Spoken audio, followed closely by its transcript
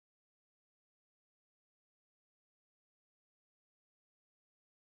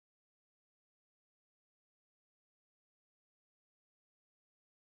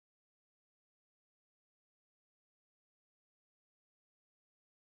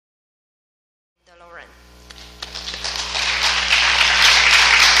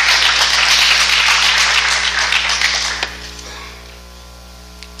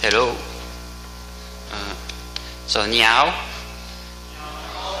So, ni hao.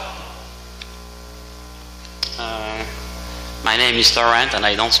 My name is Laurent and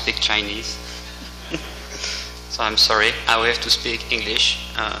I don't speak Chinese. So I'm sorry, I will have to speak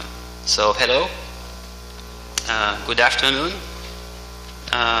English. So hello, good afternoon.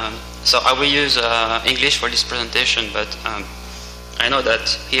 So I will use English for this presentation, but I know that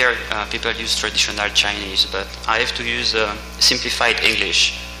here people use traditional Chinese, but I have to use simplified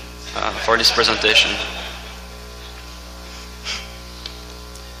English for this presentation.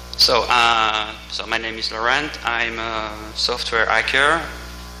 So, so my name is Laurent. I'm a software hacker.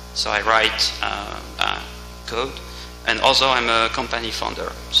 So I write code, and also I'm a company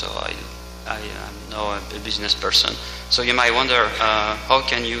founder. So I am now a business person. So you might wonder, how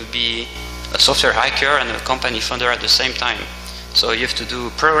can you be a software hacker and a company founder at the same time? So you have to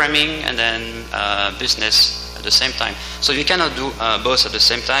do programming and then business at the same time. So you cannot do both at the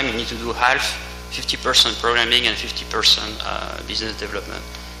same time. You need to do half, 50% programming and 50% business development.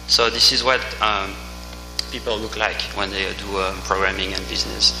 So this is what people look like when they do programming and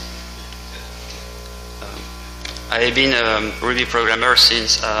business. I've been a Ruby programmer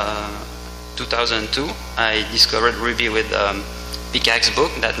since 2002. I discovered Ruby with Pickaxe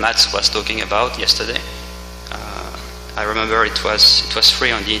book that Mats was talking about yesterday. I remember it was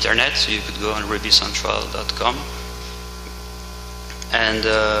free on the internet, so you could go on rubycentral.com. And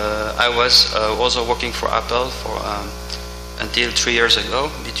I was also working for Apple for until 3 years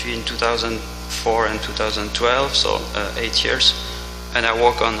ago, between 2004 and 2012, so 8 years. And I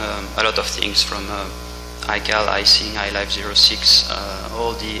work on a lot of things from iCal, iSync, iLife 06,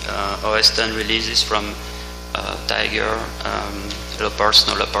 all the OS 10 releases from Tiger, Leopard,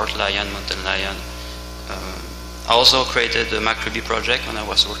 Snow Leopard, Lion, Mountain Lion. I also created the MacRuby project when I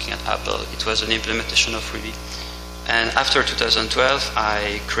was working at Apple. It was an implementation of Ruby. And after 2012,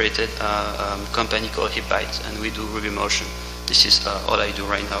 I created a company called HipByte, and we do RubyMotion. This is all I do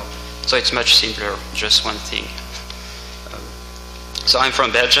right now. So it's much simpler, just one thing. So I'm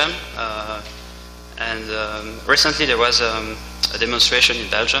from Belgium, and recently there was a demonstration in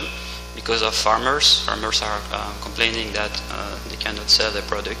Belgium because of farmers. Farmers are complaining that they cannot sell their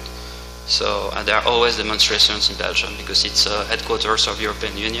product. So there are always demonstrations in Belgium because it's headquarters of the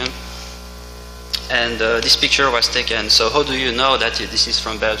European Union. And this picture was taken. So how do you know that this is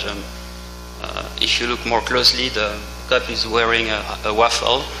from Belgium? If you look more closely, the cop is wearing a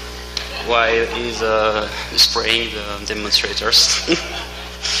waffle while he's spraying the demonstrators.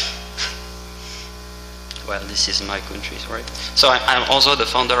 Well, this is my country, right? So I'm also the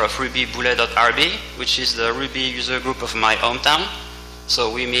founder of RubyBoulet.rb, which is the Ruby user group of my hometown. So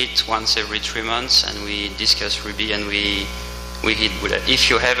we meet once every 3 months and we discuss Ruby and we eat Boulet. If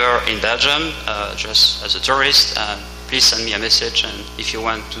you're ever in Belgium, just as a tourist, please send me a message. And if you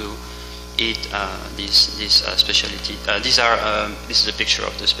want to eat this specialty, this is a picture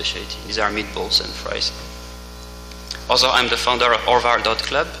of the specialty. These are meatballs and fries. Also, I'm the founder of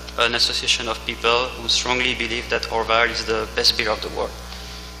Orvar.club, an association of people who strongly believe that Orvar is the best beer of the world.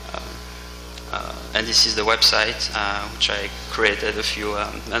 And this is the website which I created a few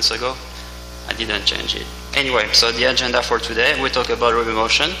months ago. I didn't change it. Anyway, so the agenda for today, we'll talk about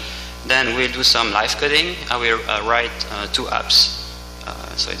RubyMotion. Then we'll do some live coding. I will write 2 apps.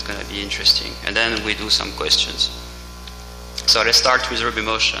 So it's going to be interesting. And then we do some questions. So let's start with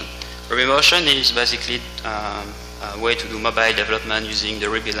RubyMotion. RubyMotion is basically a way to do mobile development using the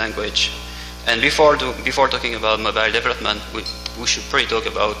Ruby language. And before talking about mobile development, we should probably talk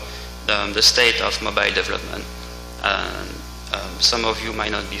about the state of mobile development. Some of you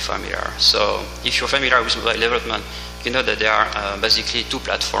might not be familiar. So if you're familiar with mobile development, you know that there are basically 2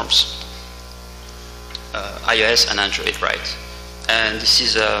 platforms, iOS and Android, right? And this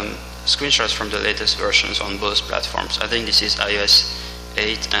is screenshots from the latest versions on both platforms. I think this is iOS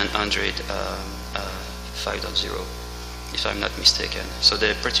 8 and Android 5.0, if I'm not mistaken. So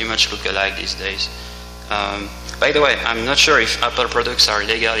they pretty much look alike these days. By the way, I'm not sure if Apple products are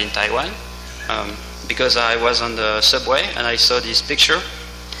legal in Taiwan, because I was on the subway and I saw this picture.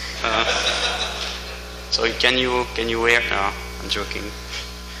 So can you wear? No, I'm joking.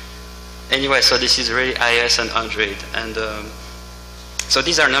 Anyway, so this is really iOS and Android, and so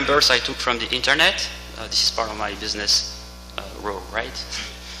these are numbers I took from the internet. This is part of my business role, right?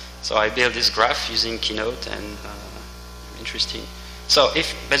 So I built this graph using Keynote, and interesting. So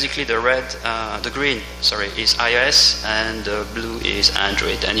if basically the green, is iOS and the blue is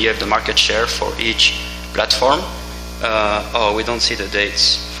Android, and you have the market share for each platform. Oh, we don't see the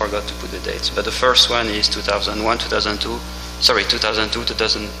dates. Forgot to put the dates. But the first one is 2001, 2002. Sorry, 2002,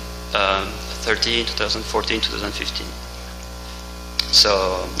 2013, 2014, 2015.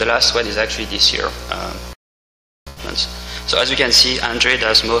 So the last one is actually this year. So as you can see, Android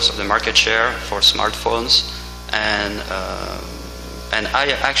has most of the market share for smartphones, and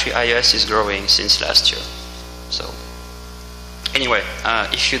actually iOS is growing since last year. So anyway,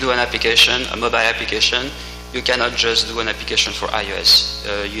 if you do an application, a mobile application, you cannot just do an application for iOS.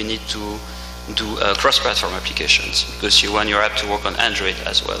 You need to do cross-platform applications because you want your app to work on Android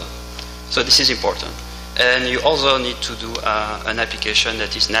as well. So this is important. And you also need to do an application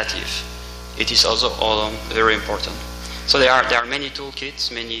that is native. It is also very important. So there are many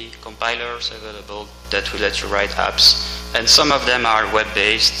toolkits, many compilers available that will let you write apps. And some of them are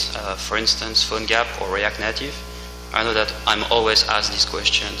web-based, for instance, PhoneGap or React Native. I know that I'm always asked this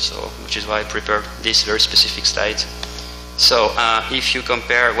question, so which is why I prepared this very specific slide. So if you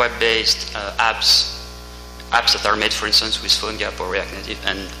compare web-based apps that are made, for instance, with PhoneGap or React Native,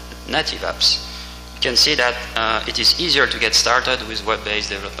 and native apps, you can see that it is easier to get started with web-based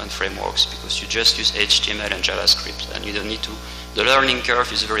development frameworks because you just use HTML and JavaScript, and you don't need to. The learning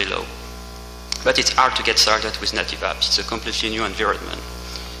curve is very low. But it's hard to get started with native apps. It's a completely new environment.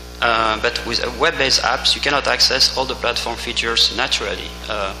 But with web-based apps, you cannot access all the platform features naturally.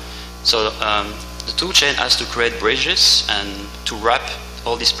 The toolchain has to create bridges and to wrap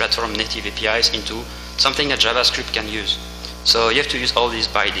all these platform native APIs into something that JavaScript can use. So you have to use all these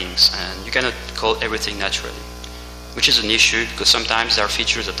bindings, and you cannot call everything naturally, which is an issue because sometimes there are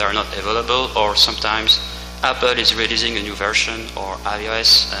features that are not available, or sometimes Apple is releasing a new version or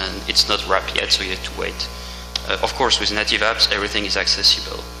iOS and it's not wrapped yet, so you have to wait. Of course, with native apps, everything is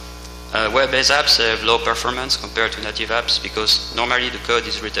accessible. Web-based apps have low performance compared to native apps because normally the code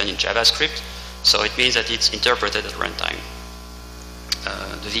is written in JavaScript, so it means that it's interpreted at runtime.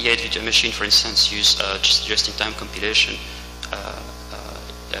 The V8 virtual machine, for instance, uses just-in-time compilation.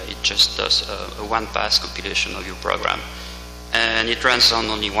 It just does a one-pass compilation of your program. And it runs on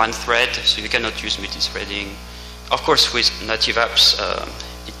only one thread, so you cannot use multi-threading. Of course, with native apps,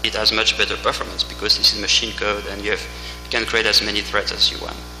 it has much better performance because this is machine code, and you can create as many threads as you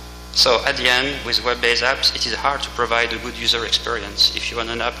want. So at the end, with web-based apps, it is hard to provide a good user experience. If you want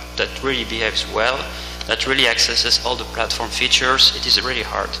an app that really behaves well, that really accesses all the platform features, it is really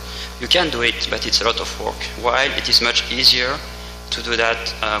hard. You can do it, but it's a lot of work, while it is much easier to do that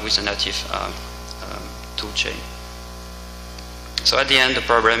with a native toolchain. So at the end, the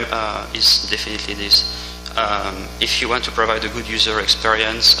problem is definitely this. If you want to provide a good user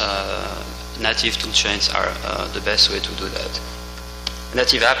experience, native toolchains are the best way to do that.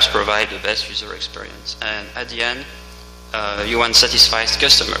 Native apps provide the best user experience. And at the end, you want satisfied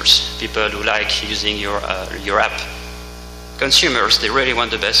customers, people who like using your app. Consumers, they really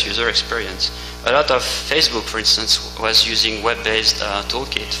want the best user experience. A lot of Facebook, for instance, was using web-based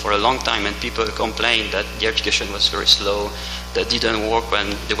toolkit for a long time, and people complained that the application was very slow, that didn't work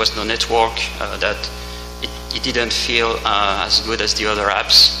when there was no network, that it didn't feel as good as the other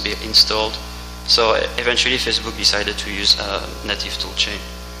apps being installed. So eventually Facebook decided to use a native toolchain.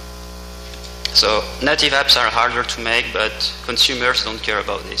 So native apps are harder to make, but consumers don't care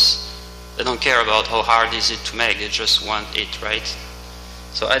about this. They don't care about how hard is it to make, they just want it, right?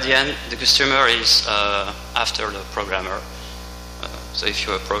 So at the end, the customer is after the programmer. So if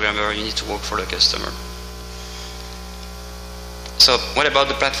you're a programmer, you need to work for the customer. So what about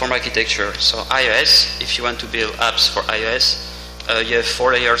the platform architecture? So iOS, if you want to build apps for iOS, you have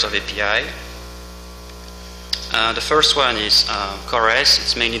 4 layers of API. The first one is CoreOS.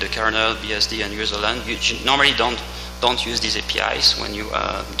 It's mainly the kernel, BSD, and userland. You normally don't use these APIs when you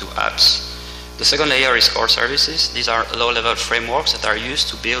do apps. The second layer is core services. These are low-level frameworks that are used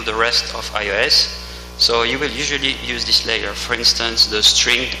to build the rest of iOS. So you will usually use this layer. For instance, the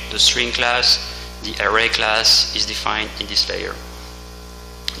string class, the array class is defined in this layer.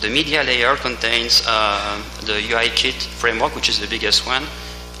 The media layer contains the UIKit framework, which is the biggest one.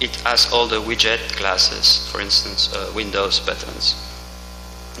 It has all the widget classes, for instance, Windows buttons,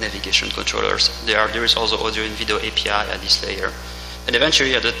 navigation controllers. There is also audio and video API at this layer. And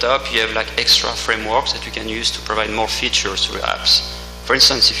eventually at the top, you have like extra frameworks that you can use to provide more features to your apps. For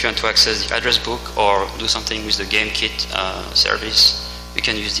instance, if you want to access the address book or do something with the GameKit service, you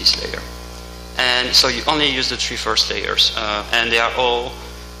can use this layer. And so you only use the 3 first layers. And they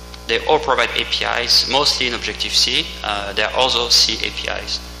all provide APIs, mostly in Objective-C. There are also C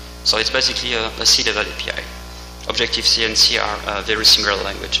APIs. So it's basically a C-level API. Objective-C and C are very similar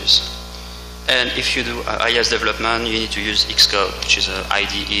languages. And if you do iOS development, you need to use Xcode, which is an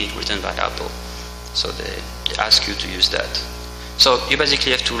IDE written by Apple. So they ask you to use that. So you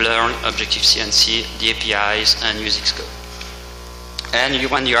basically have to learn Objective-C and C, the APIs, and use Xcode. And you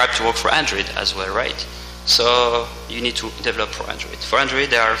want your app to work for Android as well, right? So you need to develop for Android. For Android,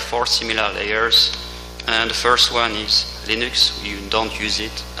 there are 4 similar layers. And the first one is Linux, you don't use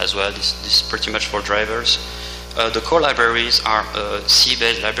it as well. This is pretty much for drivers. The core libraries are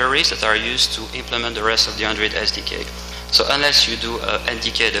C-based libraries that are used to implement the rest of the Android SDK. So unless you do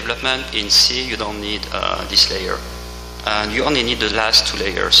NDK development in C, you don't need this layer. And you only need the last two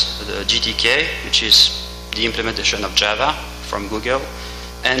layers, the GTK, which is the implementation of Java from Google,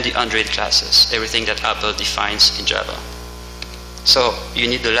 and the Android classes, everything that Apple defines in Java. So you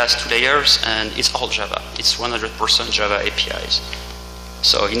need the last two layers, and it's all Java. It's 100% Java APIs.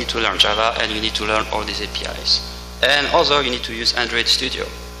 So you need to learn Java, and you need to learn all these APIs. And also you need to use Android Studio,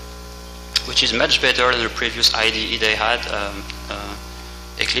 which is much better than the previous IDE they had,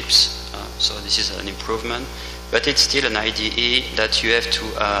 Eclipse. So this is an improvement, but it's still an IDE that you have to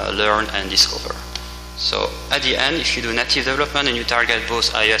learn and discover. So at the end, if you do native development and you target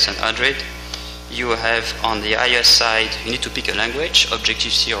both iOS and Android, you have on the iOS side, you need to pick a language,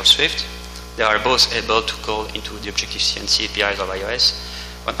 Objective-C or Swift. They are both able to call into the Objective-C and C APIs of iOS.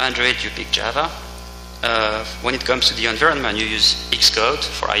 On Android, you pick Java. When it comes to the environment, you use Xcode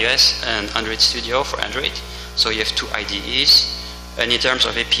for iOS and Android Studio for Android. So you have two IDEs. And in terms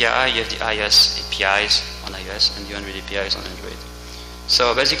of API, you have the iOS APIs on iOS and the Android APIs on Android.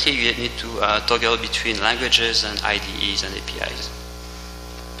 So basically, you need to toggle between languages and IDEs and APIs.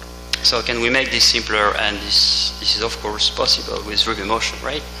 So can we make this simpler? And this is of course possible with RubyMotion,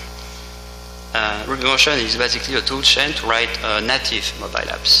 right? RubyMotion is basically a toolchain to write native mobile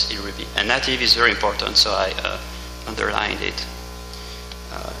apps in Ruby. And native is very important, so I underlined it.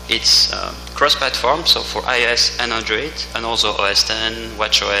 It's cross-platform, so for iOS and Android, and also OS X,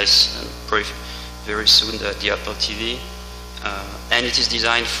 watchOS, and very soon the Apple TV. And it is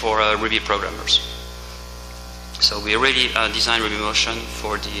designed for Ruby programmers. So we really designed RubyMotion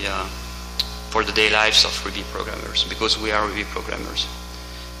for the day lives of Ruby programmers, because we are Ruby programmers.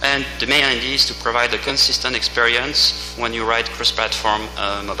 And the main idea is to provide a consistent experience when you write cross-platform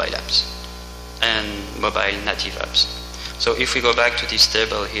mobile apps and mobile native apps. So if we go back to this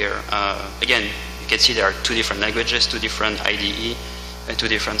table here, again, you can see there are two different languages, two different IDE, and two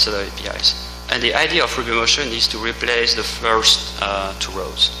different set of APIs. And the idea of RubyMotion is to replace the first two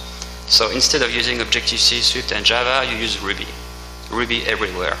rows. So instead of using Objective-C, Swift, and Java, you use Ruby. Ruby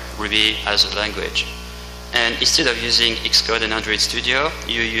everywhere, Ruby as a language. And instead of using Xcode and Android Studio,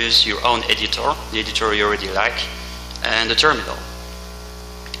 you use your own editor, the editor you already like, and the terminal.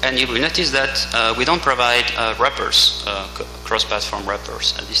 And you will notice that we don't provide wrappers, cross-platform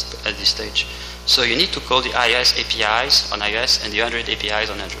wrappers at this stage. So you need to call the iOS APIs on iOS and the Android APIs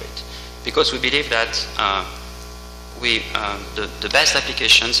on Android. Because we believe that the best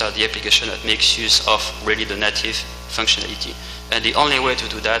applications are the application that makes use of really the native functionality. And the only way to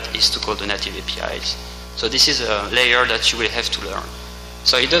do that is to call the native APIs. So this is a layer that you will have to learn.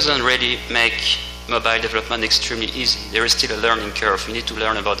 So it doesn't really make mobile development extremely easy. There is still a learning curve. You need to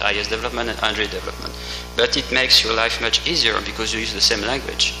learn about iOS development and Android development. But it makes your life much easier because you use the same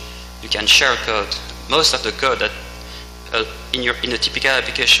language. You can share code. Most of the code that in a typical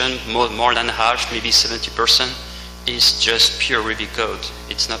application, more than half, maybe 70%, is just pure Ruby code.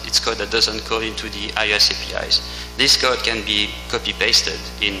 It's code that doesn't call into the iOS APIs. This code can be copy-pasted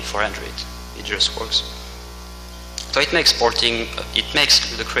for Android. It just works. So it makes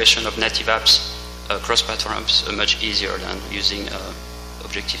the creation of native apps, cross-platform apps, much easier than using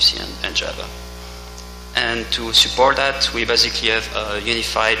Objective-C and Java. And to support that, we basically have a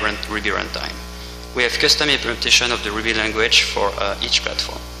unified Ruby runtime. We have custom implementation of the Ruby language for each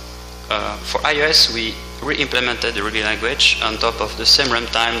platform. For iOS, we re-implemented the Ruby language on top of the same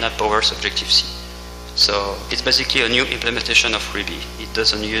runtime that powers Objective-C. So it's basically a new implementation of Ruby. It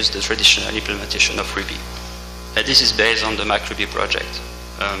doesn't use the traditional implementation of Ruby. And this is based on the MacRuby project.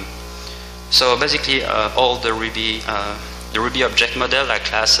 So basically, all the Ruby object model, like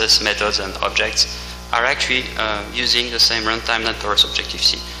classes, methods, and objects, are actually using the same runtime that powers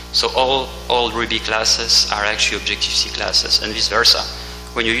Objective-C. So all Ruby classes are actually Objective-C classes, and vice versa.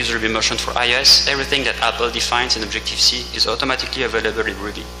 When you use RubyMotion for iOS, everything that Apple defines in Objective-C is automatically available in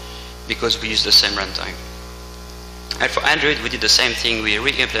Ruby, because we use the same runtime. And for Android, we did the same thing. We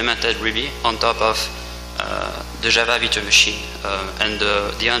re-implemented Ruby on top of the Java Virtual Machine and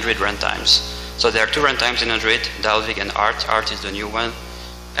the Android runtimes. So there are two runtimes in Android, Dalvik and Art. Art is the new one.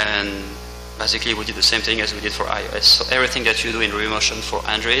 And basically, we did the same thing as we did for iOS. So everything that you do in RubyMotion for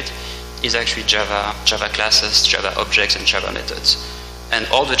Android is actually Java classes, Java objects, and Java methods. And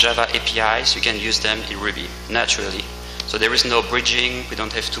all the Java APIs, you can use them in Ruby, naturally. So there is no bridging. We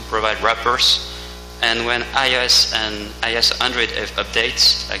don't have to provide wrappers. And when iOS and Android have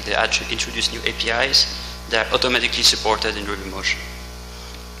updates, like they actually introduce new APIs, they are automatically supported in RubyMotion.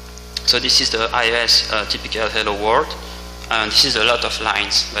 So this is the iOS typical hello world. This is a lot of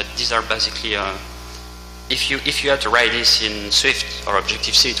lines, but these are basically, if you had to write this in Swift or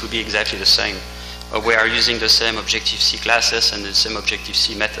Objective-C, it would be exactly the same. We are using the same Objective-C classes and the same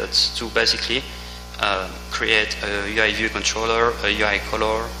Objective-C methods to basically create a UI view controller, a UI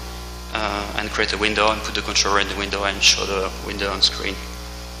color, and create a window and put the controller in the window and show the window on screen.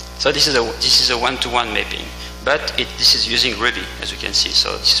 So this is a one-to-one mapping, but this is using Ruby, as you can see.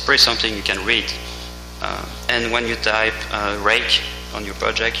 So this is pretty something you can read. And when you type rake on your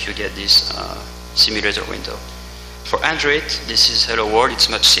project, you get this simulator window. For Android, this is Hello World. It's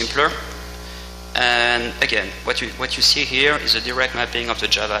much simpler. And again, what you see here is a direct mapping of the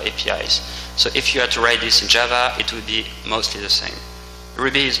Java APIs. So if you had to write this in Java, it would be mostly the same.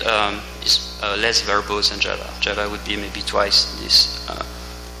 Ruby is less verbose than Java. Java would be maybe twice this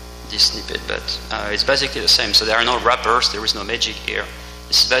snippet, but it's basically the same. So there are no wrappers, there is no magic here.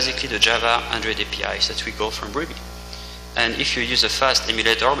 It's basically the Java Android APIs that we call from Ruby. And if you use a fast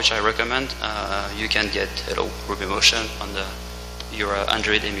emulator, which I recommend, you can get Hello RubyMotion on your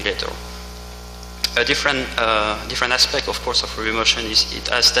Android emulator. A different aspect, of course, of RubyMotion is it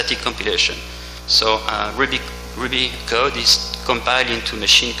has static compilation. So Ruby code is compiled into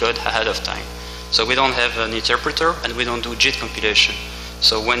machine code ahead of time. So we don't have an interpreter and we don't do JIT compilation.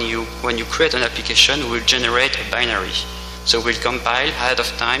 So when you create an application, we'll generate a binary. So we'll compile ahead of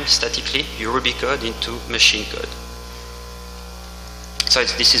time statically your Ruby code into machine code. So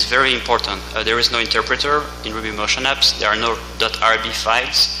this is very important. There is no interpreter in RubyMotion apps. There are no .rb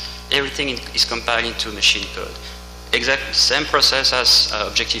files. Everything is compiled into machine code. Exactly the same process as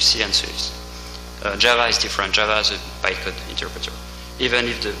Objective-C and Swift. Java is different. Java has a bytecode interpreter. Even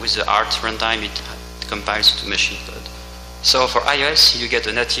if with the art runtime, it compiles to machine code. So for iOS, you get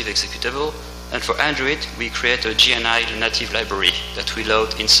a native executable. And for Android, we create a GNI, the native library, that we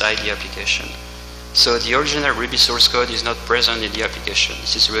load inside the application. So the original Ruby source code is not present in the application.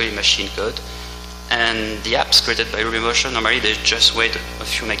 This is really machine code. And the apps created by RubyMotion, normally they just weigh a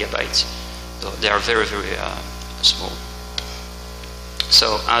few megabytes. So they are very, very small.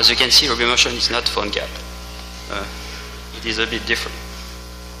 So as you can see, RubyMotion is not PhoneGap. It is a bit different.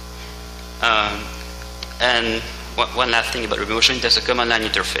 And one last thing about RubyMotion, there's a command line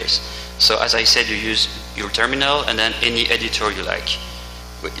interface. So as I said, you use your terminal and then any editor you like.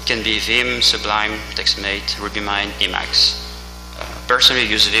 It can be Vim, Sublime, TextMate, RubyMine, Emacs. Personally, I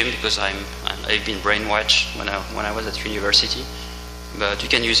use Vim because I've been brainwashed when I was at university. But you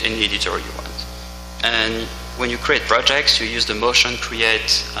can use any editor you want. And when you create projects, you use the motion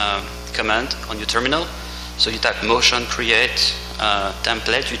create command on your terminal. So you type motion create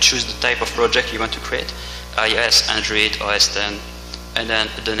template. You choose the type of project you want to create. iOS, Android, OS 10, and then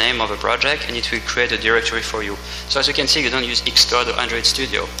the name of a project, and it will create a directory for you. So as you can see, you don't use Xcode or Android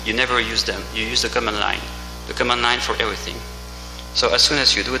Studio. You never use them. You use the command line for everything. So as soon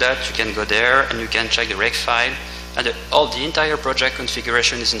as you do that, you can go there and you can check the rec file, and the entire project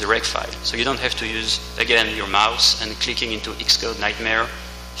configuration is in the rec file. So you don't have to use, again, your mouse and clicking into Xcode nightmare,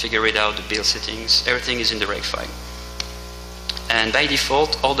 figure it out, the build settings, everything is in the rec file. And by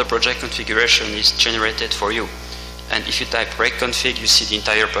default, all the project configuration is generated for you. And if you type regconfig, you see the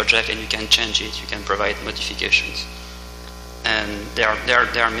entire project and you can change it, you can provide modifications. And there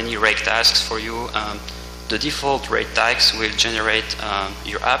are many reg tasks for you. The default reg tasks will generate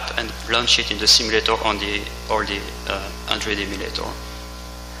your app and launch it in the simulator or the Android emulator.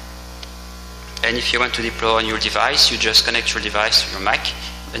 And if you want to deploy on your device, you just connect your device to your Mac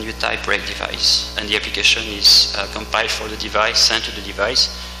and you type reg device. And the application is compiled for the device, sent to the device,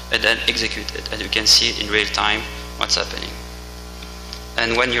 and then executed. And you can see in real time what's happening.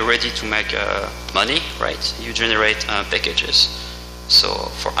 And when you're ready to make money, right, you generate packages. So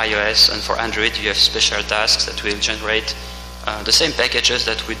for iOS and for Android, you have special tasks that will generate the same packages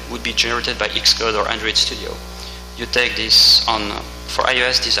that would be generated by Xcode or Android Studio. You take this on, for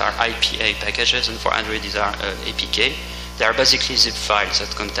iOS, these are IPA packages, and for Android, these are APK. They are basically zip files that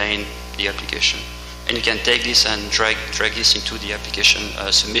contain the application. And you can take this and drag this into the application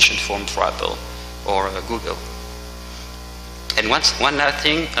submission form for Apple or Google. And one last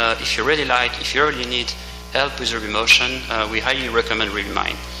thing, if you really need help with RubyMotion, we highly recommend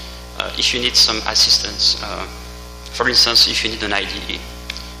RubyMine. If you need some assistance, for instance, if you need an IDE.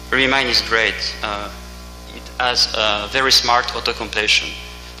 RubyMine is great. It has a very smart auto-completion.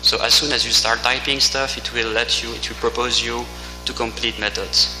 So as soon as you start typing stuff, it will propose you to complete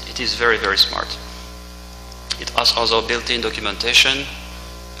methods. It is very, very smart. It has also built-in documentation.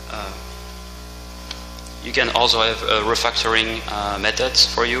 You can also have refactoring methods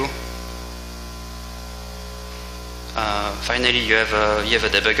for you. Finally, you have a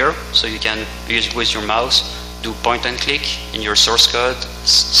debugger, so you can use with your mouse do point and click in your source code,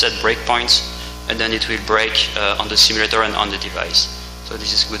 set breakpoints, and then it will break on the simulator and on the device. So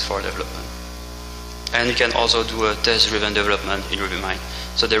this is good for development. And you can also do a test-driven development in RubyMine.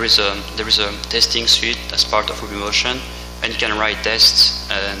 So there is a testing suite as part of RubyMotion, and you can write tests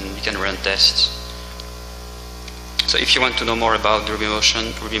and you can run tests. So if you want to know more about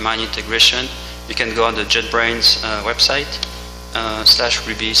RubyMotion, RubyMine integration, you can go on the JetBrains website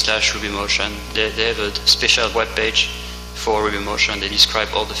 /ruby/RubyMotion. They have a special web page for RubyMotion. They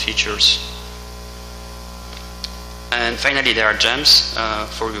describe all the features. And finally, there are gems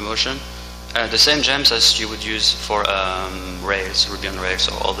for RubyMotion. The same gems as you would use for Rails, Ruby on Rails,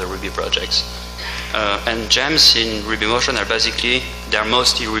 or all the Ruby projects. And gems in RubyMotion are basically, they're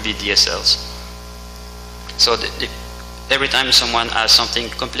mostly Ruby DSLs. So every time someone has something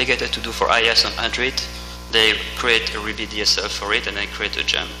complicated to do for iOS and Android, they create a Ruby DSL for it and they create a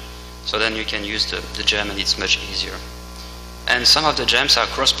gem. So then you can use the gem and it's much easier. And some of the gems are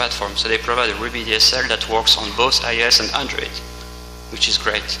cross-platform, so they provide a Ruby DSL that works on both iOS and Android, which is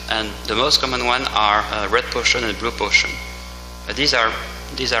great. And the most common one are Red Potion and Blue Potion. These are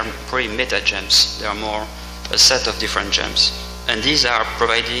pretty meta gems. They are more a set of different gems. And these are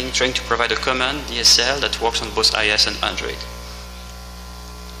trying to provide a common DSL that works on both iOS and Android.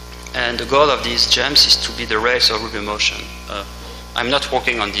 And the goal of these gems is to be the Rails of RubyMotion. I'm not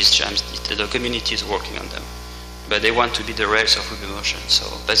working on these gems, the community is working on them. But they want to be the Rails of RubyMotion. So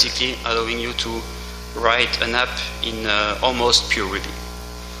basically allowing you to write an app in almost pure Ruby.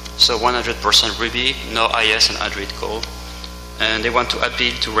 So 100% Ruby, no iOS and Android code. And they want to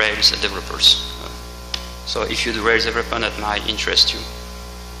appeal to Rails developers. So if you do Rails development, that might interest you.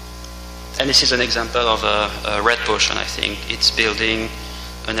 And this is an example of a Red Potion, I think. It's building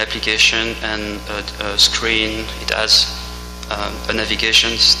an application and a screen. It has a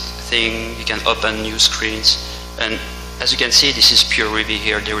navigation thing. You can open new screens. And as you can see, this is pure Ruby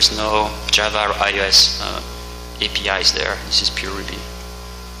here. There is no Java or iOS APIs there. This is pure Ruby.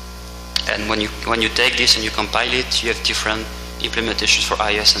 And when you take this and you compile it, you have different implementations for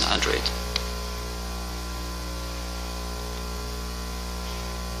iOS and Android.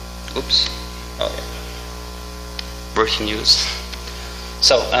 Oops. Oh, yeah. Breaking news.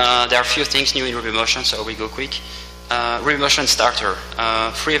 So there are a few things new in RubyMotion, so we go quick. RubyMotion Starter,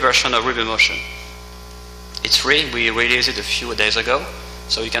 free version of RubyMotion. It's free. We released it a few days ago,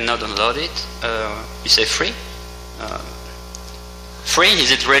 so you can now download it. You say free? Free?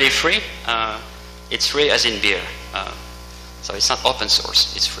 Is it really free? It's free as in beer. So it's not open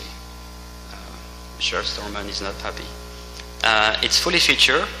source. It's free. Sure, Storman is not happy. It's fully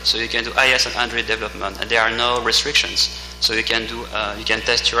featured, so you can do iOS and Android development, and there are no restrictions. So you can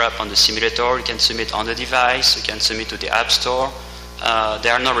test your app on the simulator. You can submit on the device. You can submit to the App Store.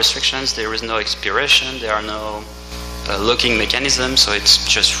 There are no restrictions, there is no expiration, there are no locking mechanisms, so it's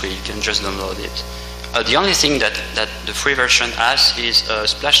just free, you can just download it. The only thing that the free version has is a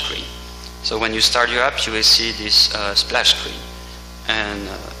splash screen. So when you start your app, you will see this splash screen. And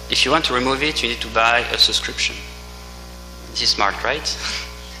if you want to remove it, you need to buy a subscription. This is smart, right?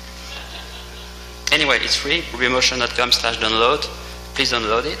 Anyway, it's free, rubymotion.com/download. Please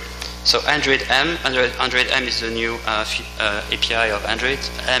download it. So Android M is the new API of Android.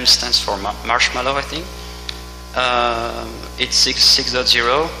 M stands for Marshmallow, I think. It's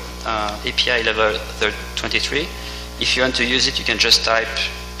 6.0, API level 23. If you want to use it, you can just type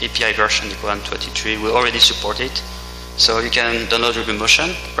API version =23. We already support it. So you can download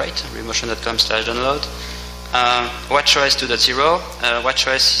RubyMotion, right? rubymotion.com/download. WatchOS 2.0.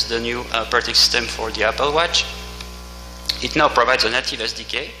 WatchOS is the new operating system for the Apple Watch. It now provides a native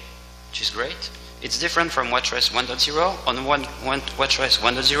SDK, which is great. It's different from WatchOS 1.0. On WatchOS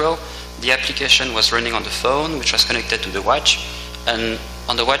 1.0, the application was running on the phone, which was connected to the watch. And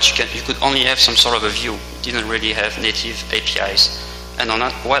on the watch, you could only have some sort of a view. It didn't really have native APIs. And on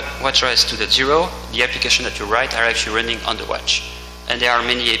WatchOS 2.0, the application that you write are actually running on the watch. And there are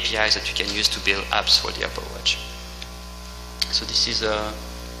many APIs that you can use to build apps for the Apple Watch. So this is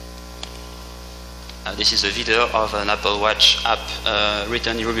a video of an Apple Watch app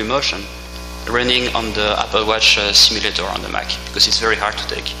written in RubyMotion, running on the Apple Watch simulator on the Mac, because it's very hard to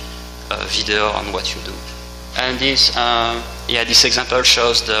take a video on what you do. And this example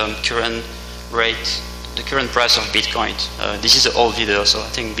shows the current rate, the current price of Bitcoin. This is an old video, so I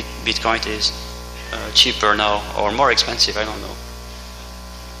think Bitcoin is cheaper now, or more expensive, I don't know.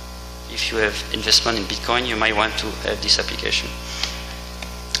 If you have investment in Bitcoin, you might want to have this application.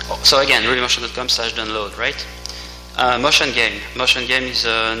 So again, rubymotion.com/download, right? Motion Game. Motion Game is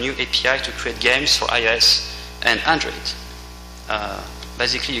a new API to create games for iOS and Android.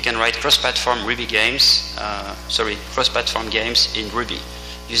 basically you can write cross-platform Ruby games, cross-platform games in Ruby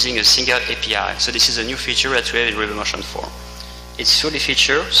using a single API. So this is a new feature that we have in RubyMotion 4. It's fully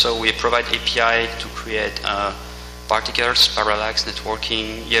featured, so we provide API to create particles, parallax,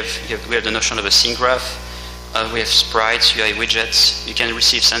 networking. We have the notion of a scene graph. We have sprites, UI widgets. You can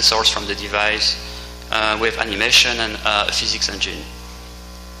receive sensors from the device. We have animation and a physics engine.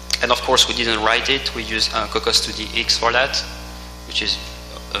 And of course, we didn't write it. We use Cocos 2D-X for that, which is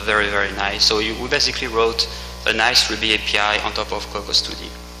very, very nice. So we basically wrote a nice Ruby API on top of Cocos 2D.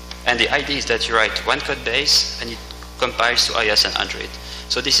 And the idea is that you write one code base, and it compiles to iOS and Android.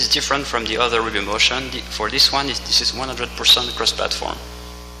 So this is different from the other RubyMotion. For this one, this is 100% cross-platform.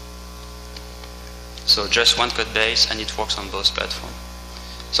 So just one code base, and it works on both platforms.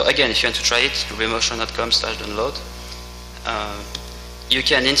 So again, if you want to try it, rubymotion.com/download. You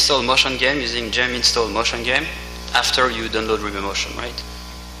can install Motion Game using gem install Motion Game after you download RubyMotion, right?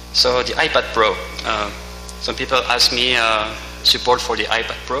 So the iPad Pro. Some people ask me support for the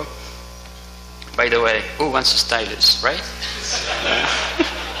iPad Pro. By the way, who wants a stylus, right?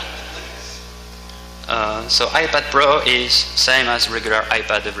 So iPad Pro is same as regular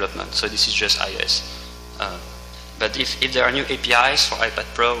iPad development. So this is just iOS. But if there are new APIs for iPad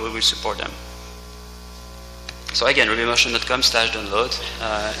Pro, we will support them. So again, rubymotion.com/download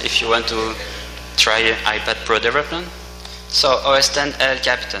if you want to try iPad Pro development. So OS 10 El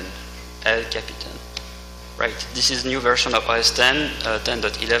Capitan. Right, this is a new version of OS 10,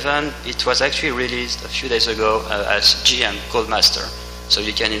 10.11. It was actually released a few days ago as GM, Cold Master, so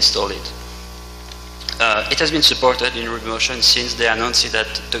you can install it. It has been supported in RubyMotion since they announced it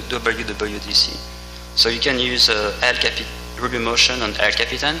at the WWDC. So you can use RubyMotion on El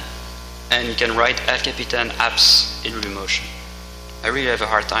Capitan, and you can write El Capitan apps in RubyMotion. I really have a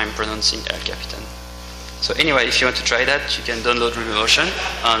hard time pronouncing El Capitan. So anyway, if you want to try that, you can download RubyMotion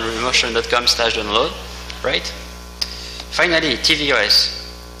on rubymotion.com/download, right? Finally, tvOS.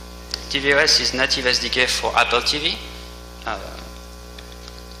 tvOS is native SDK for Apple TV.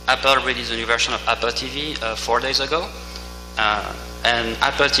 Apple released a new version of Apple TV 4 days ago. And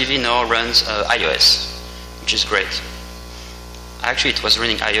Apple TV now runs iOS, which is great. Actually, it was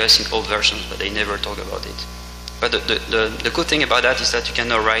running iOS in old versions, but they never talk about it. But the good thing about that is that you can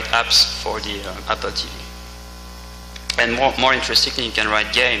now write apps for the Apple TV. And more interestingly, you can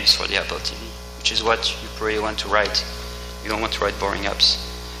write games for the Apple TV, which is what you probably want to write. You don't want to write boring apps.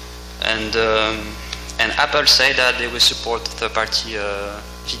 And Apple say that they will support third-party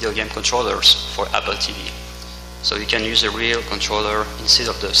video game controllers for Apple TV. So you can use a real controller instead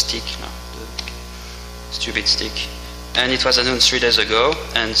of the stick, the stupid stick. And it was announced 3 days ago,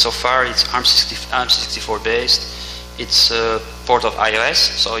 and so far it's ARM64 based. It's a port of iOS,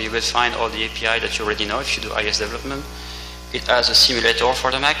 so you will find all the API that you already know if you do iOS development. It has a simulator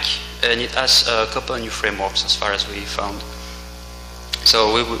for the Mac, and it has a couple new frameworks as far as we found.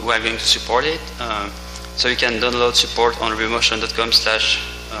 So we are going to support it. So you can download support on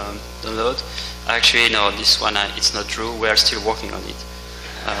rubymotion.com/download. Actually, no, this one, it's not true. We are still working on it.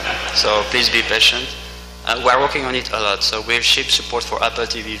 So please be patient. We are working on it a lot, so we'll ship support for Apple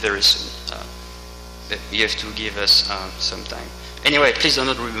TV very soon. You have to give us some time. Anyway, please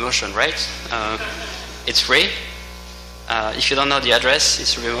download RubyMotion, right? It's free. If you don't know the address,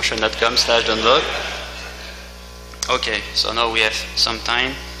 it's rubymotion.com/download. Okay, so now we have some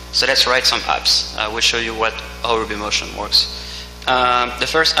time. So let's write some apps. I will show you how RubyMotion works. The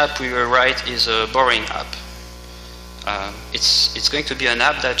first app we will write is a boring app. It's going to be an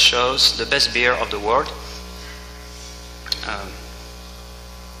app that shows the best beer of the world.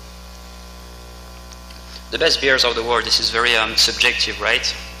 The best beers of the world, this is very subjective,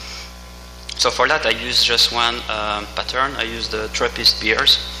 right? So for that I use just one pattern. I use the Trappist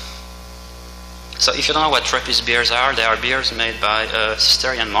beers. So if you don't know what Trappist beers are, they are beers made by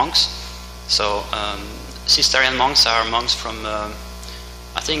Cistercian monks. So Cistercian monks are monks from,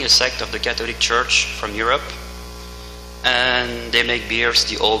 I think, a sect of the Catholic Church from Europe. And they make beers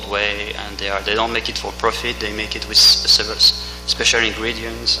the old way, and they don't make it for profit. They make it with special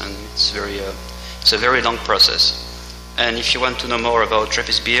ingredients, and it's a very long process. And if you want to know more about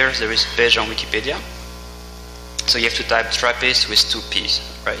Trappist beers, there is a page on Wikipedia. So you have to type Trappist with 2 P's,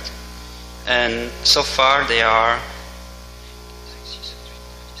 right? And so far there are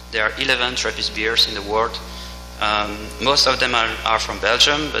 11 Trappist beers in the world. Most of them are from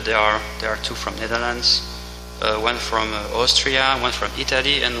Belgium, but there are 2 from Netherlands, one from Austria, one from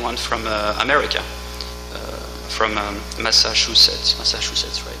Italy, and one from America, from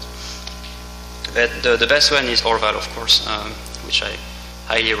Massachusetts, right? But the best one is Orval, of course, which I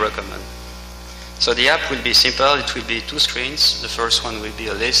highly recommend. So the app will be simple. It will be two screens. The first one will be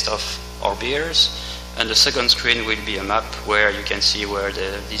a list of our beers, and the second screen will be a map where you can see where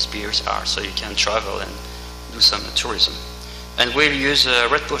these beers are, so you can travel and do some tourism. And we'll use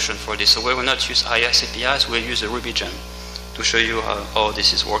RubyMotion for this, so we will not use iOS APIs, we'll use a Ruby gem to show you how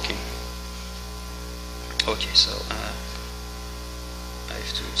this is working. Okay, so I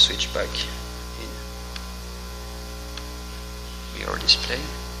have to switch back in your display.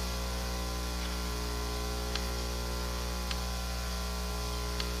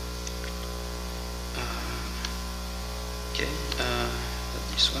 Okay, not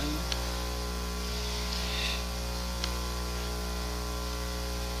this one.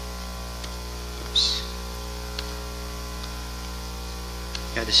 Oops.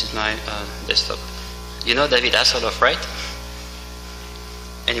 Yeah, this is my desktop. You know David Hasselhoff, right?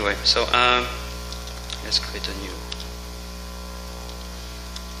 Anyway, so let's create a new.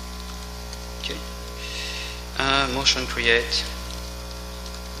 Okay. Motion create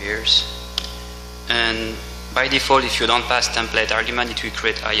beers, and by default, if you don't pass template argument, it will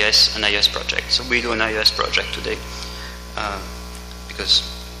create an iOS project. So we do an iOS project today because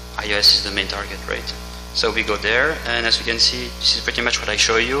iOS is the main target, right? So we go there, and as you can see, this is pretty much what I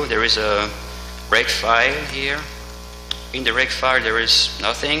show you. There is a reg file here. In the reg file, there is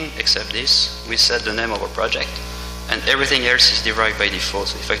nothing except this. We set the name of our project, and everything else is derived by default.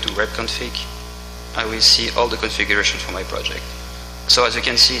 So if I do repconfig, I will see all the configuration for my project. So as you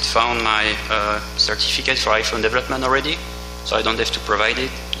can see, it found my certificate for iPhone development already, so I don't have to provide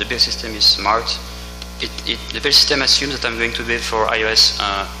it. The build system is smart. The build system assumes that I'm going to build for iOS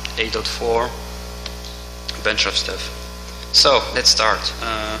 8.4, a bunch of stuff. So let's start.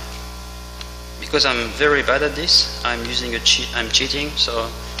 Because I'm very bad at this, I'm cheating. So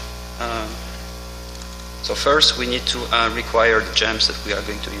first we need to require the gems that we are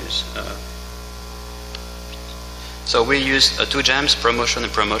going to use. So we use two gems, promotion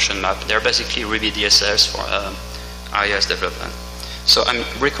and promotion map. They're basically Ruby DSLs for iOS development. So I'm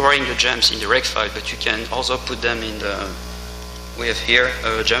requiring the gems in the reg file, but you can also put them in the. We have here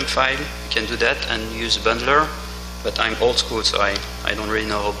a gem file. You can do that and use bundler. But I'm old school, so I don't really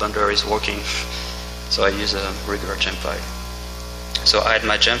know how bundler is working. So I use a regular gem file. So I add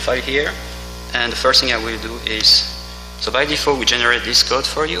my gem file here, and the first thing I will do is, so by default we generate this code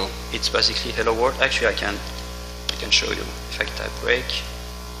for you. It's basically hello world. Actually I can show you. If I type break,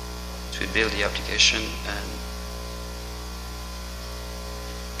 it will build the application, and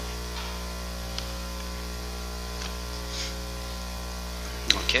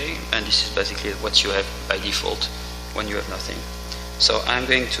okay, and this is basically what you have by default when you have nothing. So I'm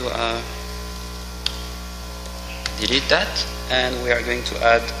going to delete that, and we are going to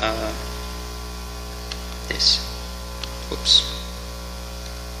add this. Oops.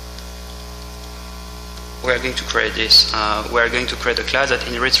 We are going to create this. We are going to create a class that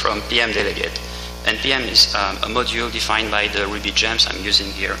inherits from PM delegate, and PM is a module defined by the Ruby gems I'm using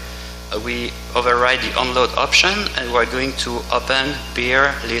here. We override the onload option, and we're going to open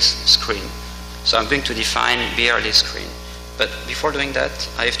beer list screen. So I'm going to define beer list screen. But before doing that,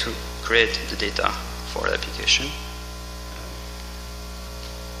 I have to create the data for the application.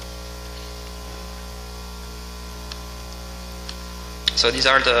 So these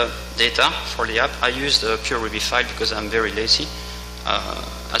are the data for the app. I use the pure Ruby file because I'm very lazy.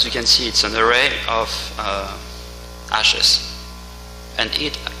 As you can see, it's an array of hashes. And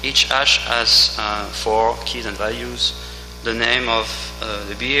each hash has 4 keys and values: the name of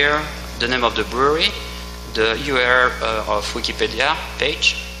the beer, the name of the brewery, the URL of Wikipedia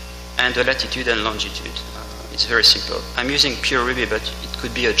page, and the latitude and longitude. It's very simple. I'm using pure Ruby, but it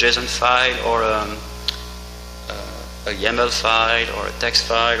could be a JSON file or a YAML file or a text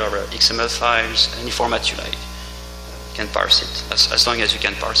file or XML files, any format you like. You can parse it, as long as you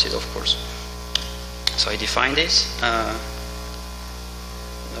can parse it, of course. So I define this. Now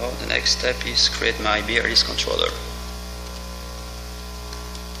the next step is create my beer list controller.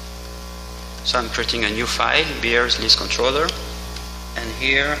 So I'm creating a new file, beers list controller, and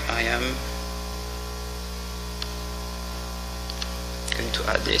here I am going to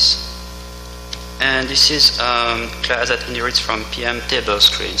add this. And this is a class that inherits from PM table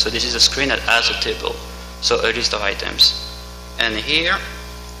screen. So this is a screen that has a table, so a list of items. And here,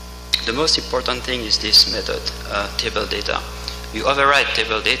 the most important thing is this method, table data. You override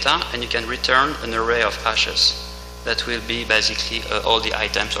table data, and you can return an array of hashes that will be basically all the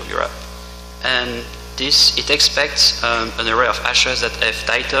items of your app. And this, it expects an array of hashes that have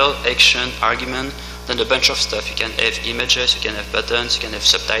title, action, argument, then a bunch of stuff. You can have images, you can have buttons, you can have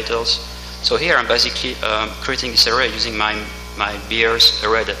subtitles. So here I'm basically creating this array using my my beers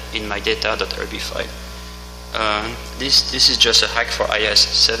already in my data.rb file. This is just a hack for iOS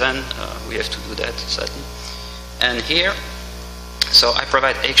 7. We have to do that, sadly. And here, so I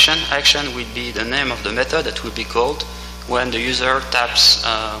provide action. Action will be the name of the method that will be called when the user taps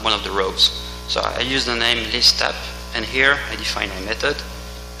one of the rows. So I use the name listTap, and here I define my method,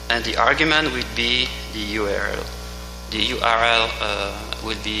 and the argument will be the URL. The URL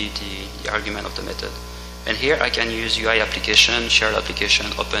will be the argument of the method. And here I can use UI application, shared application,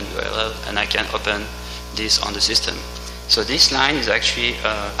 open URL, and I can open this on the system. So this line is actually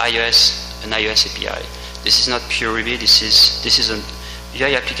an iOS API. This is not pure Ruby. This is an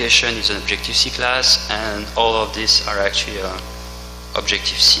UI application is an Objective-C class, and all of these are actually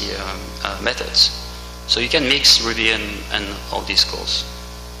Objective-C methods. So you can mix Ruby and all these calls.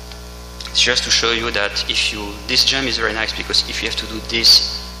 It's just to show you that this gem is very nice, because if you have to do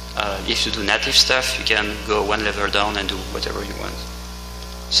this, if you do native stuff, you can go one level down and do whatever you want.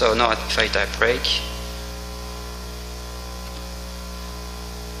 So now if I type break,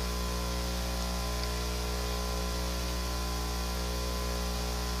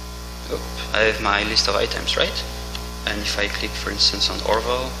 I have my list of items, right? And if I click, for instance, on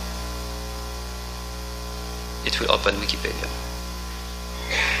Orval, it will open Wikipedia.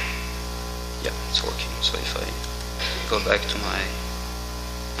 Yeah, it's working. So if I go back to my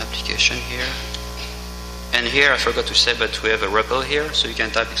application here, and here I forgot to say, but we have a REPL here, so you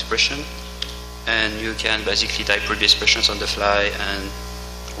can type expression, and you can basically type Ruby expressions on the fly and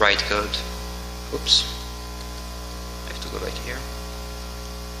write code. Oops, I have to go back here.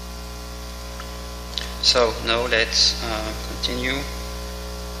 So now let's continue.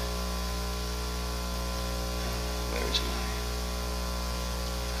 Where is my...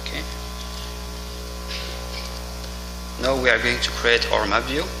 Okay. Now we are going to create our map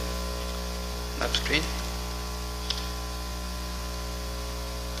view, map screen.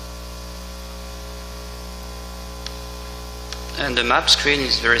 And the map screen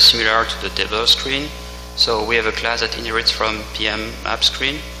is very similar to the table screen. So we have a class that inherits from PM map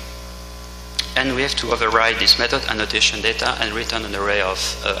screen. And we have to override this method annotation data and return an array of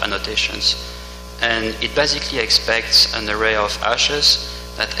annotations. And it basically expects an array of hashes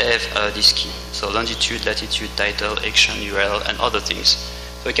that have this key. So longitude, latitude, title, action, URL, and other things.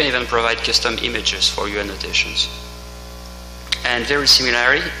 So we can even provide custom images for your annotations. And very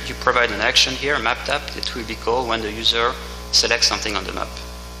similarly, you provide an action here, a map tap, that will be called when the user selects something on the map.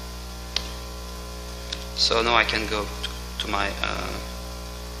 So now I can go to my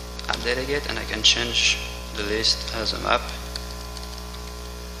app delegate, and I can change the list as a map.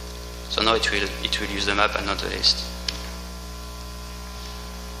 So now it will use the map and not the list.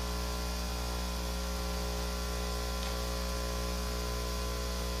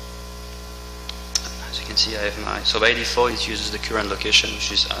 As you can see, I have my, so by default it uses the current location,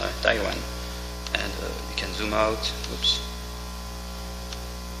 which is Taiwan. And you can zoom out. Oops.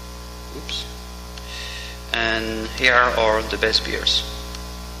 And here are the best beers.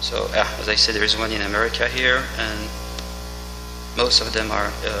 So as I said, there is one in America here, and most of them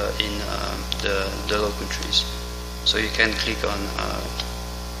are in the low countries. So you can click on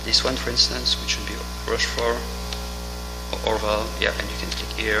this one, for instance, which would be Rochefort or Orval. Yeah, and you can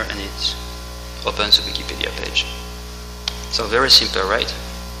click here, and it opens a Wikipedia page. So very simple, right?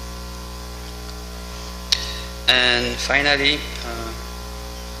 And finally,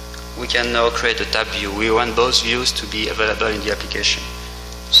 we can now create a tab view. We want both views to be available in the application.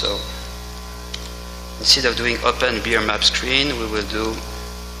 So instead of doing open beer map screen, we will do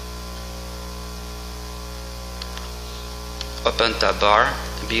open tab bar,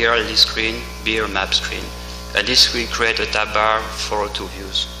 beer list screen, beer map screen. And this will create a tab bar for two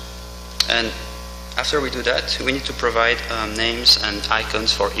views. And after we do that, we need to provide names and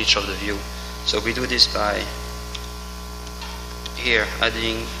icons for each of the view. So we do this by here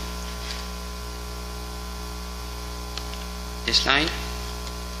adding this line.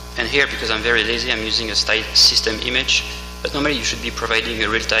 And here, because I'm very lazy, I'm using a system image, but normally you should be providing a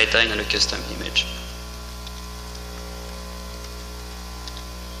real title and a custom image.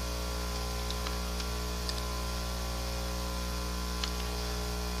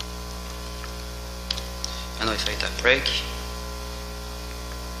 And now if I tap break,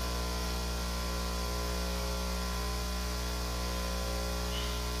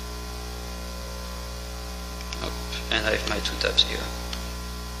 and I have my two tabs here.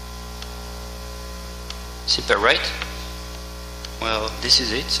 Simple, right? Well, this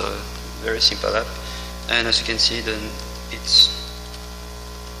is it, so very simple app. And as you can see, then it's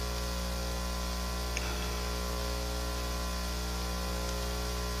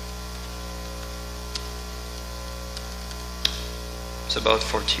It's about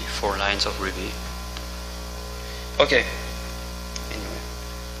 44 lines of Ruby. Okay. Anyway.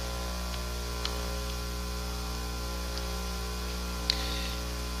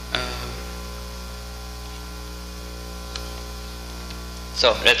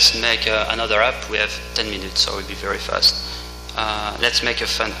 So let's make another app. We have 10 minutes, so we'll be very fast. Let's make a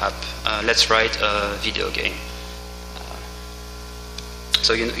fun app. Let's write a video game.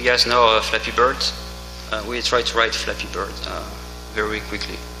 So you guys know Flappy Bird? We try to write Flappy Bird very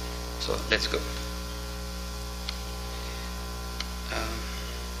quickly. So let's go.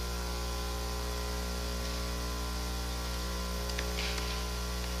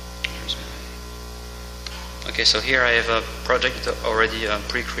 Okay, so here I have a project already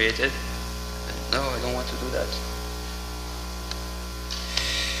pre-created. No, I don't want to do that.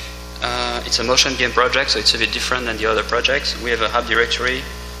 It's a motion game project, so it's a bit different than the other projects. We have a hub directory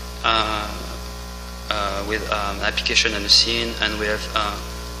with an application and a scene, and we have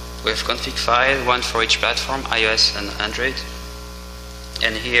config file, one for each platform, iOS and Android.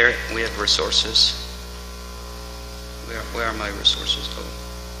 And here we have resources. Where are my resources? Oh,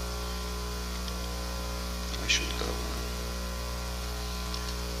 I should go.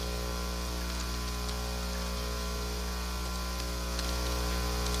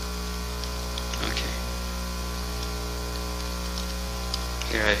 Okay.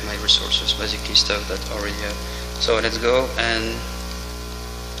 Here I have my resources, basically stuff that I already have. So let's go, and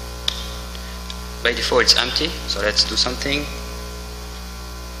by default it's empty, so let's do something.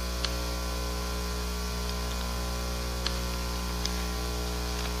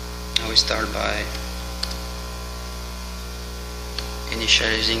 Now we start by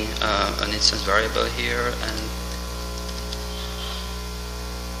initializing an instance variable here, and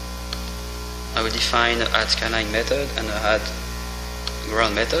I will define an add skyline method and an add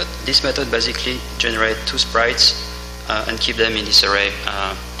ground method. This method basically generates two sprites and keep them in this array.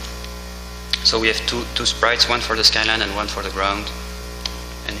 So we have two sprites, one for the skyline and one for the ground.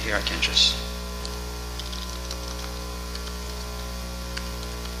 And here I can just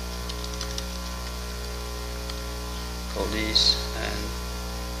call these, and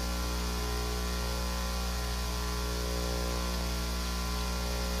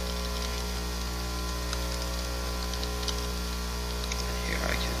here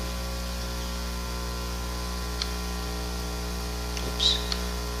I can, oops,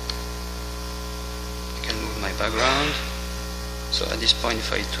 I can move my background. So at this point,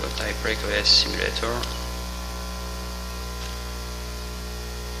 if I type breakOS simulator,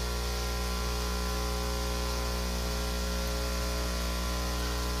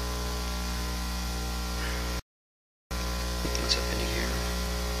 what's happening here?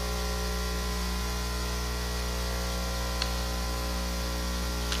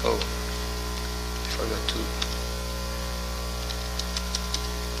 Oh, I forgot to.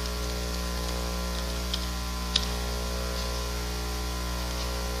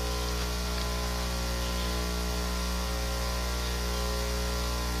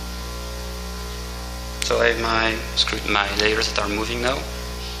 So I have my script, my layers that are moving now,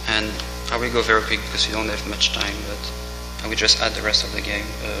 and I will go very quick because we don't have much time, but I will just add the rest of the game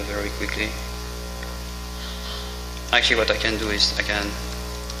very quickly. Actually, what I can do is I can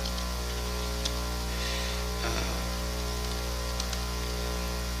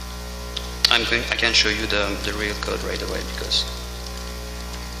show you the real code right away, because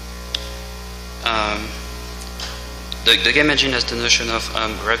the game engine has the notion of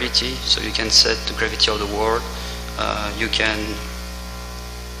gravity, so you can set the gravity of the world.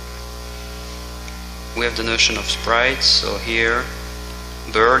 We have the notion of sprites, so here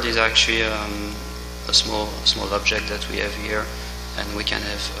bird is actually a small object that we have here, and we can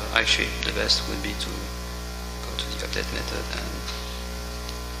have actually the best would be to go to the update method and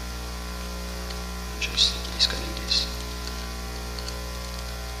just disconnect this.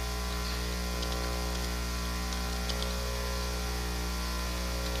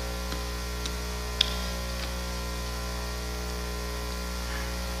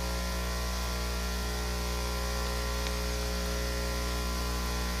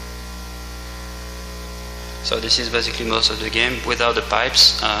 So this is basically most of the game without the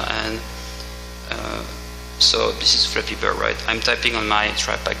pipes, so this is Flappy Bird, right? I'm typing on my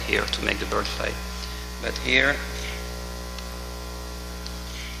trackpad here to make the bird fly, but here,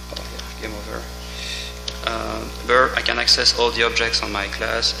 oh yeah, game over. Bird, I can access all the objects on my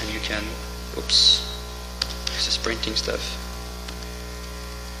class, and you can, oops, this is printing stuff.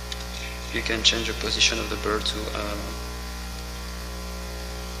 You can change the position of the bird to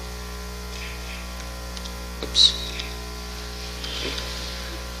oops.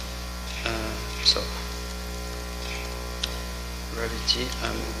 So gravity,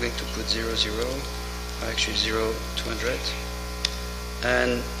 I'm going to put 0, 0, actually 0, 200.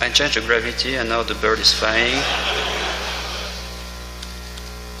 And I change the gravity, and now the bird is flying.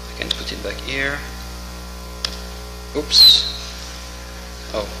 I can put it back here. Oops.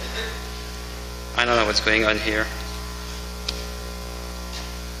 Oh. I don't know what's going on here.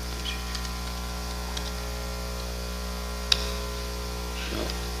 No.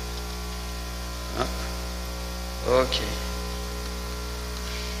 Up. Okay.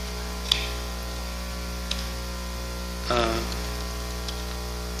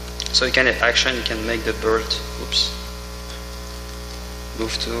 So you can have action, you can make the bird, oops,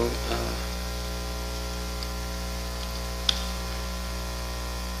 move to,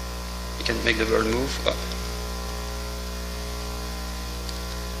 you can make the bird move. Oh.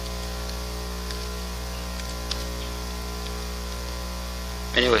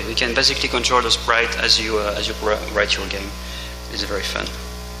 Anyway, you can basically control the sprite as you write your game. It's very fun.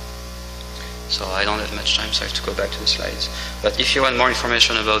 So I don't have much time, so I have to go back to the slides. But if you want more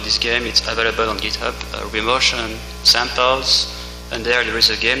information about this game, it's available on GitHub, RubyMotion, samples, and there is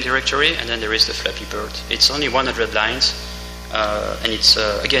a game directory, and then there is the Flappy Bird. It's only 100 lines, and it's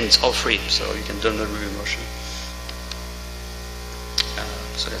again, it's all free, so you can download RubyMotion.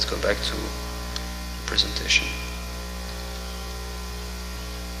 So let's go back to the presentation.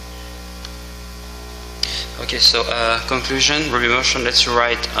 Okay, so conclusion, RubyMotion lets you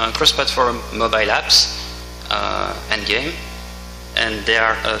write cross-platform mobile apps and game, and they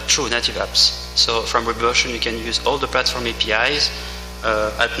are true native apps. So from RubyMotion you can use all the platform APIs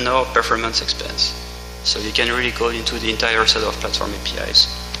at no performance expense. So you can really code into the entire set of platform APIs.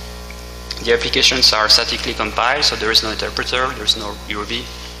 The applications are statically compiled, so there is no interpreter, there is no Ruby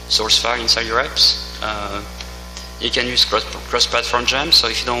source file inside your apps. You can use cross-platform gems, so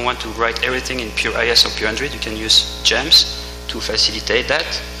if you don't want to write everything in pure iOS or pure Android, you can use gems to facilitate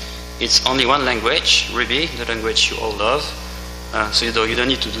that. It's only one language, Ruby, the language you all love. So you don't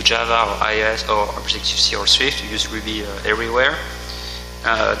need to do Java or iOS or Objective-C or Swift, you use Ruby everywhere.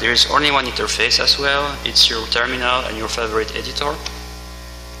 There is only one interface as well, it's your terminal and your favorite editor.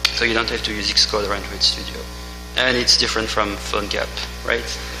 So you don't have to use Xcode or Android Studio. And it's different from PhoneGap, right?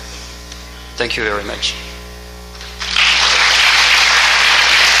 Thank you very much.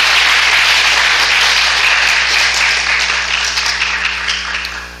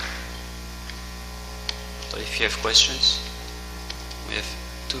 So if you have questions, we have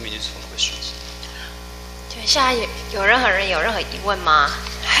 2 minutes for questions. 现在有任何人有任何疑问吗？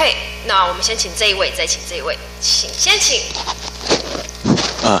嘿，那我们先请这一位，再请这一位，先请。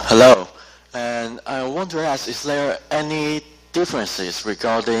Hello, and I want to ask, is there any differences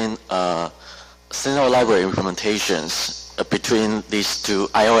regarding single library implementations between these two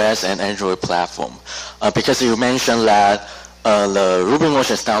iOS and Android platform? Because you mentioned that the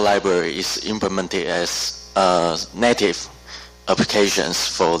RubyMotion style library is implemented as native applications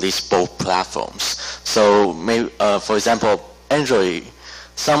for these both platforms. So, for example,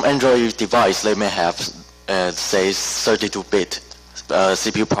 some Android device, they may have, say, 32-bit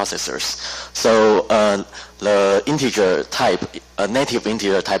CPU processors. So the integer type, a native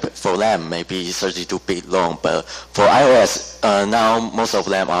integer type for them may be 32-bit long, but for iOS, now most of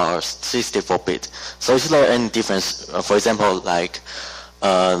them are 64-bit. So is there any difference, for example, like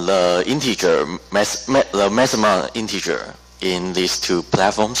the integer, the maximum integer in these two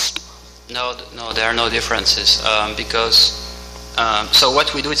platforms? No, there are no differences because so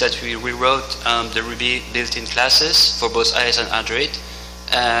what we do is that we rewrote the Ruby built-in classes for both iOS and Android,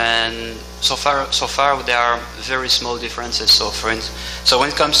 and so far there are very small differences. So when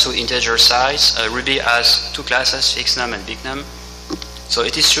it comes to integer size, Ruby has 2 classes, fixnum and bignum. So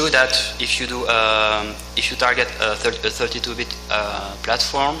it is true that if you target a 32-bit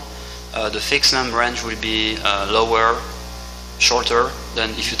platform, the fixnum range will be lower, shorter than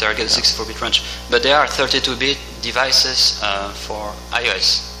if you target a 64-bit range. But there are 32-bit devices for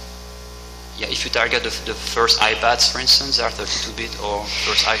iOS. Yeah, if you target the first iPads, for instance, they are 32-bit, or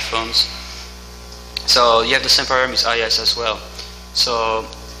first iPhones. So you have the same problem with iOS as well. So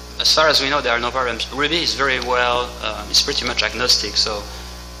as far as we know, there are no problems. Ruby is very well, it's pretty much agnostic. So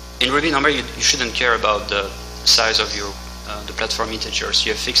in Ruby, normally you shouldn't care about the size of your the platform integers.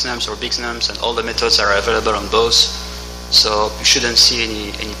 You have fixnums or bignums, and all the methods are available on both. So you shouldn't see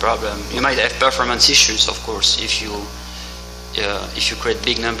any problem. You might have performance issues, of course, if you create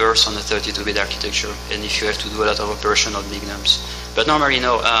big numbers on a 32-bit architecture, and if you have to do a lot of operation on big nums. But normally,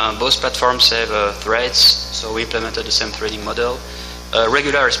 no. Both platforms have threads, so we implemented the same threading model.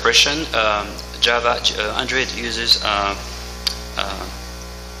 Regular expression. Android uses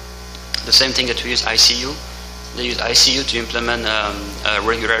the same thing that we use, ICU. they use ICU to implement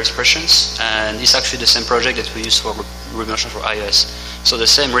regular expressions, and it's actually the same project that we use for RubyMotion for iOS. So the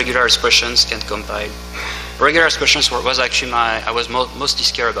same regular expressions can compile. Regular expressions was actually I was mostly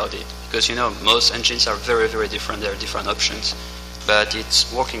scared about it, because you know most engines are very, very different. There are different options, but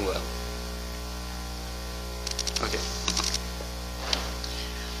it's working well. Okay.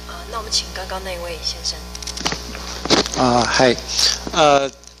 那我们请刚刚那位先生。Hi.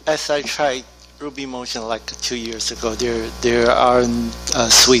 As I tried RubyMotion like 2 years ago, there aren't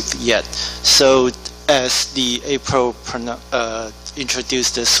Swift yet. So as the April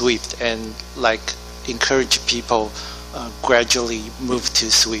introduced the Swift and like encourage people gradually move to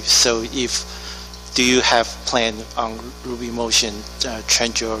Swift. So do you have plan on RubyMotion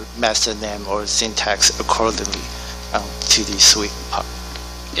change your master name or syntax accordingly to the Swift part?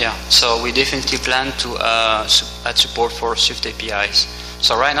 Yeah, so we definitely plan to add support for Swift APIs.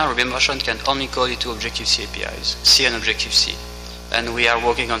 So right now RubyMotion can only call it to Objective-C APIs, C and Objective-C. And we are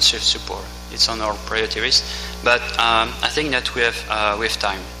working on Swift support. It's on our priority list. But I think that we have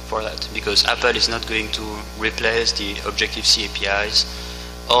time for that, because Apple is not going to replace the Objective-C APIs.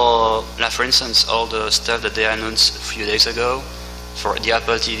 Or, like for instance, all the stuff that they announced a few days ago, for the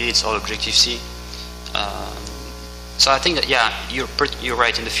Apple TV, it's all Objective-C. So I think that, yeah, you're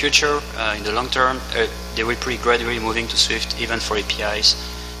right. In the future, in the long term, they will be gradually moving to Swift, even for APIs.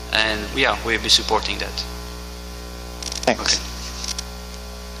 And yeah, we'll be supporting that. Thanks.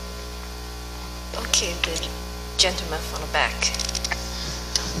 Okay, the gentleman from the back.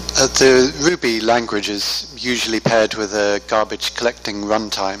 The Ruby language is usually paired with a garbage collecting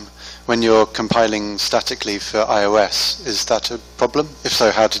runtime when you're compiling statically for iOS. Is that a problem? If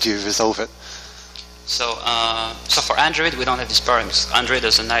so, how did you resolve it? So, so for Android, we don't have these problems. Android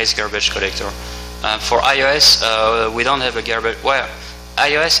has a nice garbage collector. For iOS, we don't have a garbage. Well,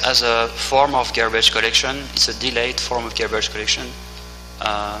 iOS has a form of garbage collection. It's a delayed form of garbage collection.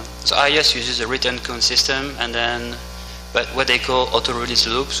 So iOS uses a return count system, and then what they call auto-release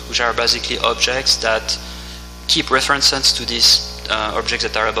loops, which are basically objects that keep references to these objects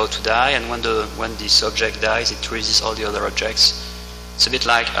that are about to die, and when this object dies, it releases all the other objects. It's a bit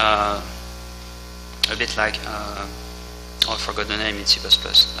like oh, I forgot the name in C++.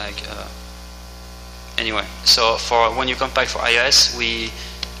 Like anyway, so for when you compile for iOS, we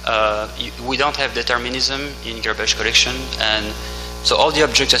don't have determinism in garbage collection, and so all the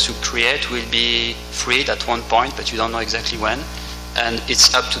objects that you create will be freed at one point, but you don't know exactly when, and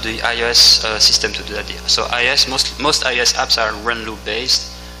it's up to the iOS system to do that. So most iOS apps are run loop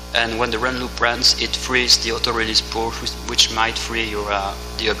based, and when the run loop runs, it frees the auto release pool, which might free your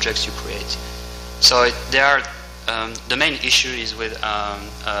the objects you create. So the main issue is with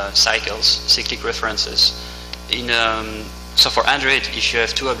cycles, cyclic references. So for Android, if you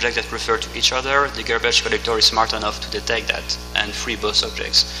have two objects that refer to each other, the garbage collector is smart enough to detect that and free both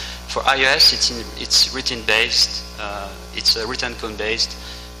objects. For iOS, it's written based, it's return count based,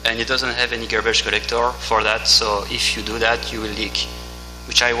 and it doesn't have any garbage collector for that. So if you do that, you will leak.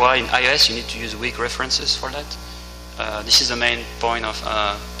 Which is why in iOS you need to use weak references for that. This is the main point of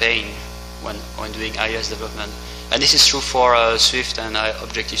pain when doing iOS development, and this is true for Swift and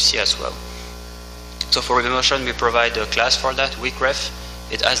Objective-C as well. So for RubyMotion, we provide a class for that, weakref.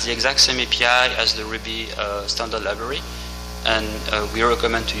 It has the exact same API as the Ruby standard library, and we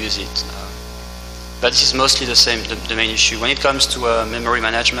recommend to use it. But this is mostly the same, the main issue. When it comes to memory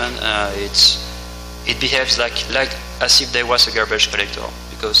management, it behaves like as if there was a garbage collector,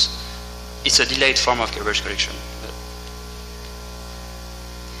 because it's a delayed form of garbage collection.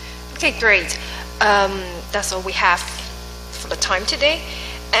 Okay, great. That's all we have for the time today.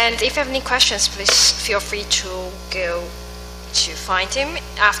 And if you have any questions, please feel free to go to find him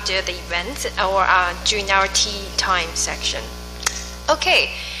after the event or during our tea time section.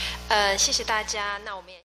 Okay, 谢谢大家。那我们也